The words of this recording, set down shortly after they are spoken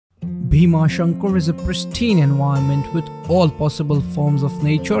BhimaShankar is a pristine environment with all possible forms of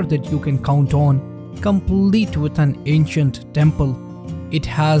nature that you can count on, complete with an ancient temple. It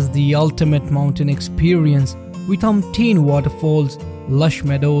has the ultimate mountain experience with umpteen waterfalls, lush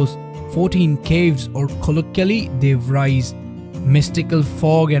meadows, 14 caves or colloquially devrais, mystical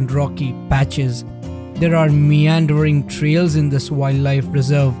fog and rocky patches. There are meandering trails in this wildlife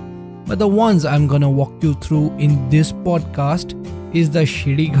reserve, but the ones I'm gonna walk you through in this podcast is the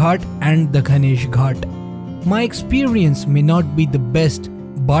Shidi Ghat and the Ganesh Ghat. My experience may not be the best,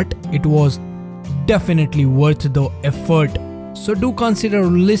 but it was definitely worth the effort. So do consider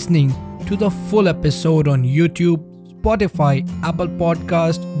listening to the full episode on YouTube, Spotify, Apple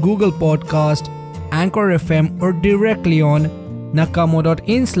Podcast, Google Podcast, Anchor FM or directly on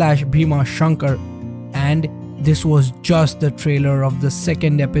nakkaamo.in/BhimaShankar. And this was just the trailer of the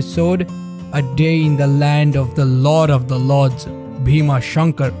second episode, A Day in the Land of the Lord of the Lords,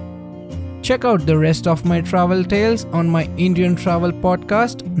 BhimaShankar. Check out the rest of my travel tales on my Indian travel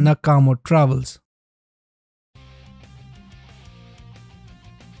podcast, Nakkaamo Travels.